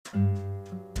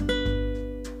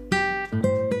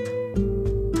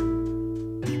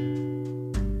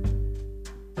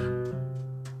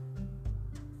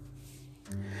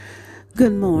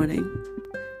Good morning.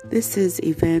 This is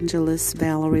Evangelist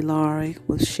Valerie Laurie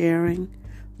with Sharing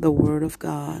the Word of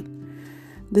God.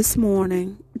 This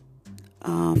morning,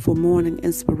 for morning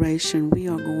inspiration, we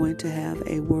are going to have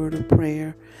a word of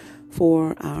prayer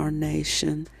for our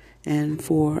nation and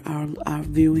for our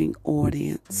viewing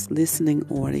audience, listening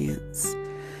audience.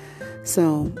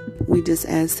 So we just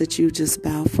ask that you just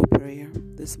bow for prayer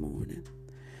this morning.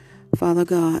 Father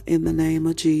God, in the name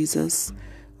of Jesus,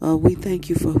 we thank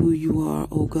you for who you are,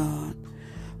 oh God.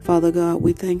 Father God,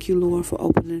 we thank you, Lord, for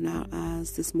opening our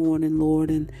eyes this morning,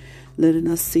 Lord, and letting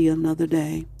us see another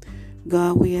day.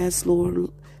 God, we ask, Lord,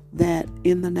 that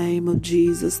in the name of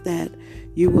Jesus, that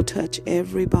you will touch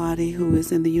everybody who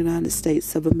is in the United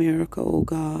States of America, oh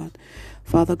God.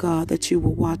 Father God, that you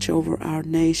will watch over our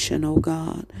nation, oh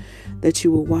God, that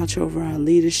you will watch over our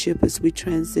leadership as we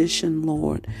transition,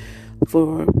 Lord,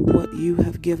 for what you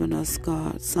have given us,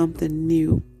 God, something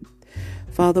new.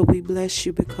 Father, we bless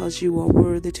you because you are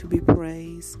worthy to be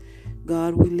praised.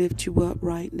 God, we lift you up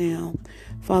right now.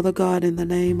 Father God, in the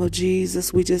name of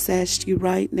Jesus, we just ask you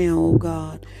right now, oh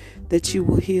God, that you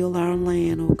will heal our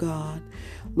land, oh God.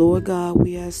 Lord God,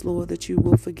 we ask, Lord, that you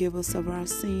will forgive us of our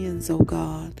sins, oh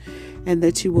God, and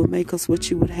that you will make us what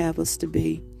you would have us to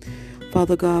be.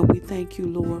 Father God, we thank you,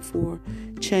 Lord, for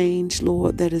change,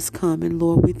 Lord, that is coming.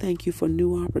 Lord, we thank you for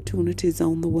new opportunities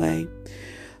on the way.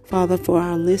 Father, for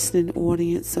our listening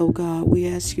audience, oh God, we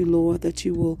ask you, Lord, that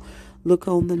you will look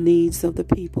on the needs of the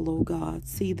people, oh God.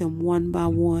 See them one by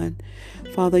one.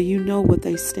 Father, you know what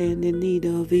they stand in need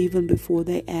of even before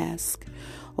they ask.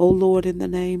 Oh Lord, in the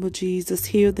name of Jesus,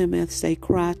 hear them as they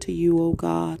cry to you, oh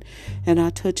God. And I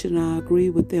touch and I agree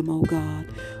with them, oh God.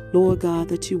 Lord God,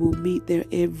 that you will meet their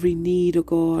every need, oh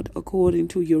God, according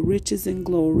to your riches and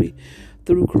glory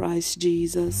through Christ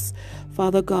Jesus.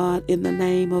 Father God, in the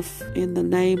name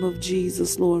of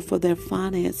Jesus, Lord, for their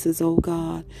finances, oh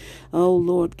God. Oh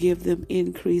Lord, give them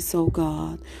increase, oh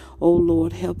God. Oh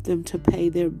Lord, help them to pay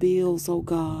their bills, oh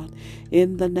God.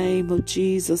 In the name of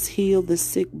Jesus, heal the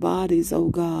sick bodies, oh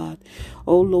God.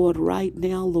 Oh Lord, right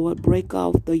now, Lord, break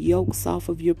off the yokes off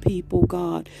of your people,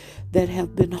 God, that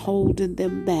have been holding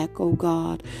them back, oh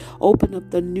God. Open up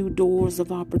the new doors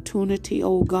of opportunity,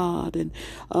 oh God. And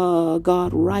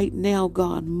God, right now,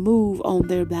 God, move on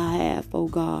their behalf, oh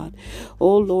God.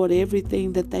 Oh Lord,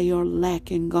 everything that they are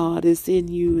lacking, God, is in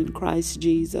you in Christ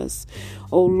Jesus.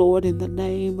 Oh Lord, in the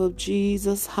name of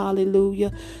Jesus,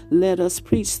 hallelujah. Let us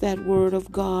preach that word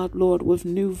of God, Lord, with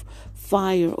new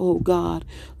fire, oh God.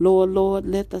 Lord,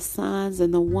 let the signs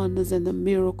and the wonders and the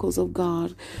miracles of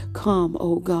God come,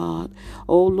 oh God.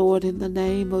 Oh Lord, in the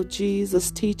name of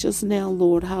Jesus, teach us now,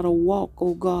 Lord, how to walk,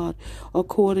 oh God,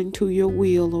 according to your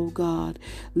will, oh God.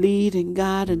 Lead and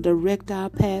guide and direct our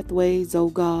pathways, oh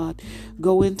God.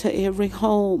 Go into every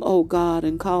home, oh God,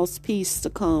 and cause peace to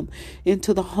come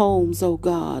into the homes, oh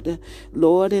God.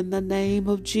 Lord, in the name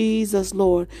of Jesus,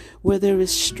 Lord, where there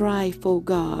is strife, oh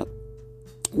God,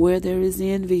 where there is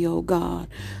envy, oh God,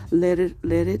 let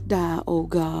it die, oh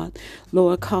God.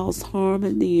 Lord, cause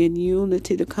harmony and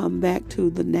unity to come back to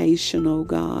the nation, oh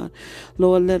God.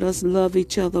 Lord, let us love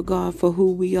each other, God, for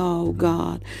who we are, oh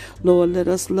God. Lord, let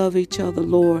us love each other,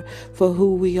 Lord, for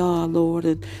who we are, Lord,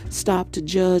 and stop to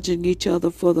judging each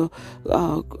other for the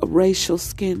racial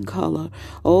skin color.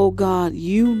 Oh God,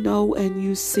 you know and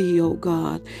you see, oh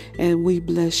God, and we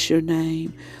bless your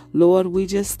name. Lord, we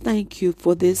just thank you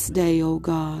for this day, oh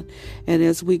God. And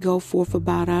as we go forth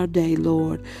about our day,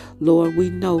 Lord, we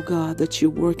know, God, that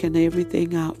you're working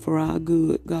everything out for our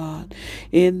good, God.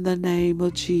 In the name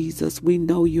of Jesus, we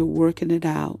know you're working it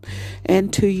out.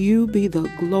 And to you be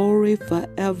the glory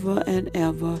forever and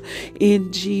ever.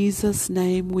 In Jesus'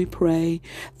 name we pray.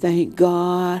 Thank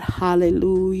God.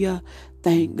 Hallelujah.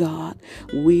 Thank God.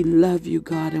 We love you,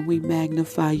 God, and we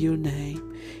magnify your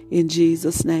name. In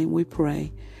Jesus' name we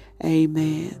pray.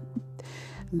 Amen.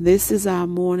 This is our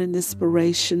morning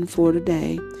inspiration for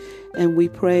today, and we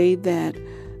pray that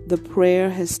the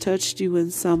prayer has touched you in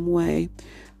some way.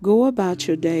 Go about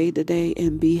your day today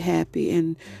and be happy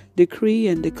and decree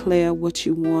and declare what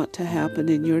you want to happen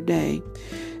in your day,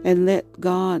 and let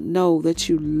God know that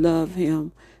you love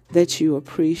him, that you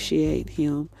appreciate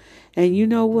him. And you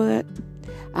know what?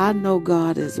 I know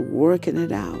God is working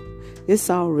it out.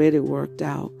 It's already worked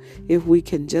out if we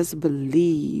can just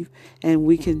believe and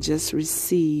we can just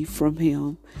receive from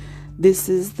him. This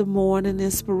is the morning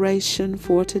inspiration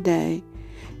for today.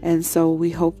 And so we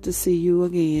hope to see you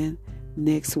again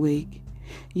next week.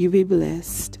 You be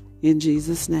blessed in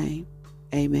Jesus' name.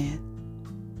 Amen.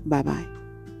 Bye-bye.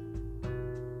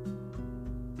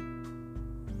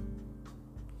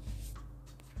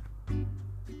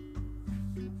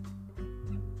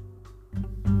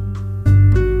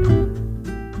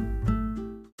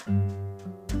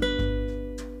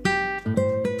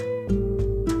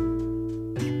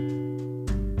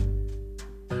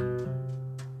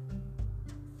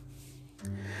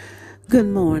 Good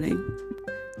morning.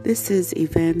 This is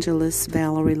Evangelist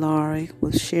Valerie Laurie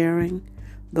with sharing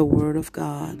the Word of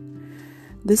God.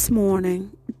 This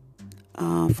morning,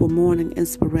 for morning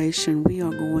inspiration, we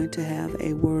are going to have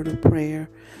a word of prayer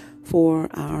for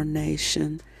our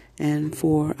nation and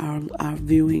for our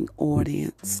viewing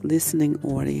audience, listening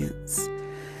audience.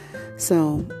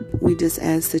 So we just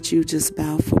ask that you just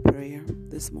bow for prayer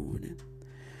this morning.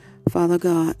 Father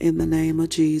God, in the name of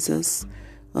Jesus,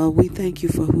 we thank you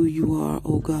for who you are,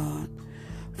 oh God.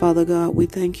 Father God, we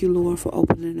thank you, Lord, for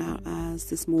opening our eyes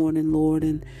this morning, Lord,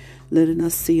 and letting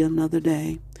us see another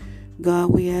day.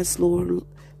 God, we ask, Lord,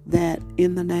 that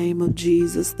in the name of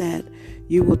Jesus, that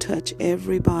you will touch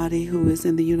everybody who is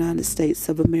in the United States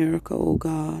of America, oh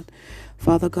God.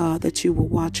 Father God, that you will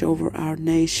watch over our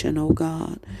nation, oh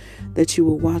God, that you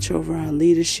will watch over our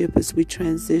leadership as we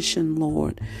transition,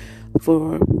 Lord,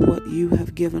 for what you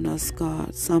have given us,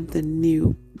 God, something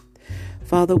new.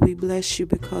 Father, we bless you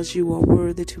because you are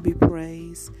worthy to be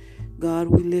praised. God,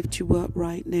 we lift you up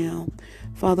right now.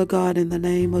 Father God, in the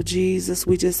name of Jesus,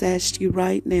 we just ask you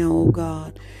right now, oh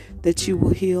God, that you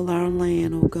will heal our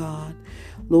land, oh God.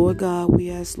 Lord God, we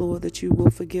ask, Lord, that you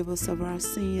will forgive us of our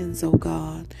sins, oh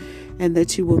God, and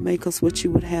that you will make us what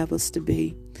you would have us to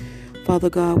be. Father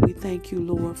God, we thank you,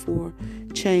 Lord, for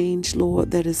change,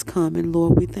 Lord, that is coming.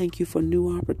 Lord, we thank you for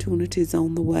new opportunities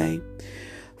on the way.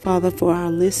 Father, for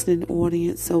our listening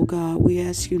audience, oh God, we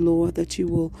ask you, Lord, that you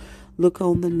will look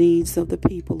on the needs of the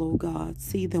people, oh God.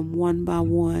 See them one by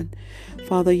one.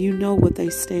 Father, you know what they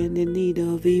stand in need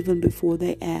of even before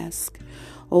they ask.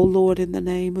 Oh Lord, in the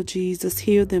name of Jesus,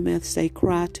 hear them as they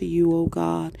cry to you, oh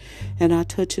God. And I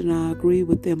touch and I agree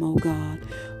with them, oh God.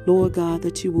 Lord God,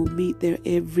 that you will meet their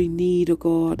every need, oh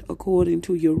God, according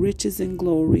to your riches and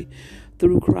glory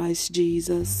through Christ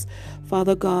Jesus.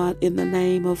 Father God, in the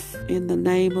name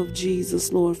of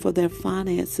Jesus, Lord, for their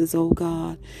finances, oh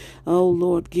God. Oh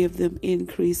Lord, give them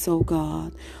increase, oh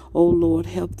God. Oh Lord,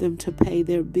 help them to pay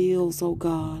their bills, oh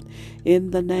God.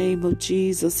 In the name of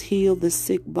Jesus, heal the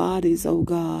sick bodies, oh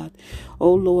God.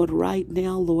 Oh Lord, right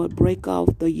now, Lord, break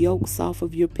off the yokes off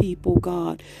of your people,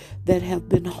 God, that have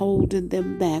been holding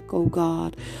them back, oh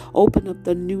God. Open up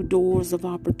the new doors of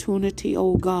opportunity,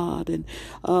 oh God. And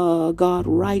God,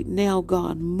 right now,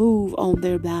 God, move on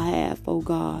their behalf, oh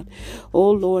God.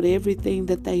 Oh Lord, everything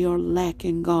that they are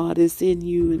lacking, God, is in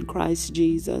you in Christ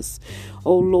Jesus.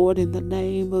 Oh Lord, in the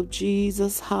name of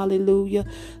Jesus, hallelujah,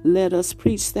 let us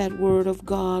preach that word of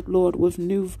God, Lord, with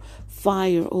new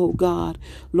fire, oh God.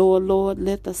 Lord,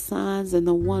 let the signs and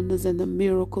the wonders and the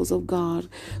miracles of God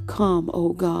come,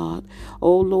 oh God.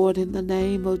 Oh Lord, in the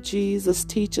name of Jesus,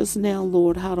 teach us now,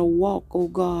 Lord, how to walk, oh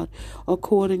God,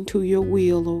 according to your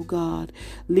will, oh God.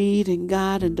 Lead and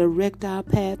guide and direct our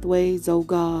pathways, oh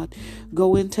God.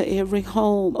 Go into every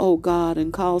home, oh God,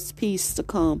 and cause peace to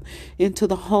come into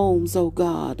the homes, oh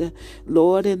God.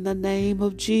 Lord, in the name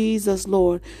of Jesus,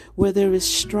 Lord, where there is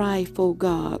strife, oh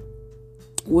God,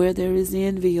 where there is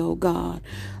envy, oh God,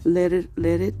 let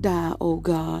it die, oh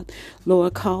God.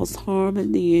 Lord, cause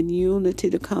harmony and unity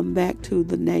to come back to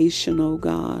the nation, oh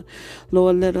God.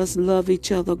 Lord, let us love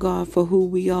each other, God, for who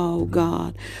we are, oh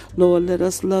God. Lord, let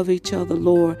us love each other,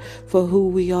 Lord, for who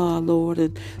we are, Lord,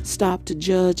 and stop to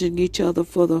judging each other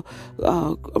for the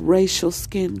racial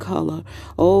skin color.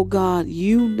 Oh God,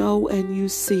 you know and you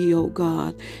see, oh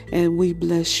God, and we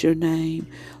bless your name.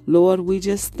 Lord, we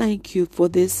just thank you for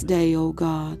this day, oh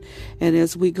God. And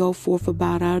as we go forth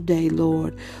about our day,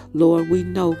 Lord, we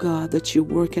know, God, that you're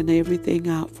working everything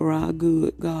out for our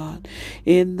good, God.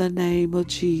 In the name of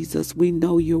Jesus, we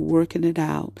know you're working it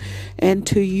out. And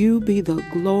to you be the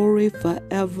glory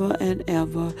forever and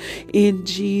ever. In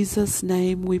Jesus'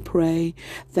 name we pray.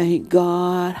 Thank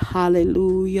God.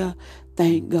 Hallelujah.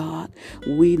 Thank God.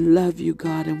 We love you,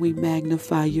 God, and we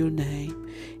magnify your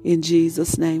name. In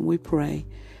Jesus' name we pray.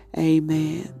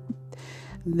 Amen.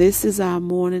 This is our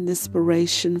morning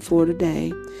inspiration for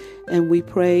today, and we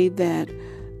pray that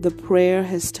the prayer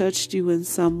has touched you in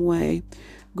some way.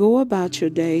 Go about your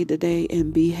day today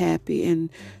and be happy and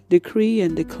decree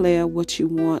and declare what you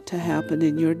want to happen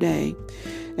in your day,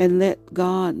 and let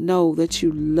God know that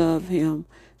you love him,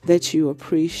 that you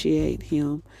appreciate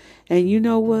him. And you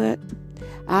know what?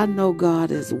 I know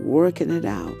God is working it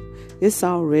out. It's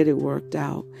already worked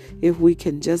out if we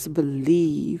can just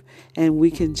believe and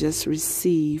we can just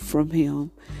receive from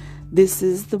him. This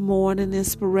is the morning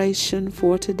inspiration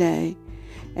for today.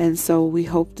 And so we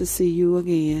hope to see you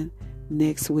again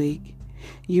next week.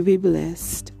 You be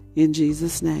blessed in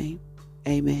Jesus' name.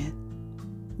 Amen.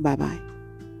 Bye-bye.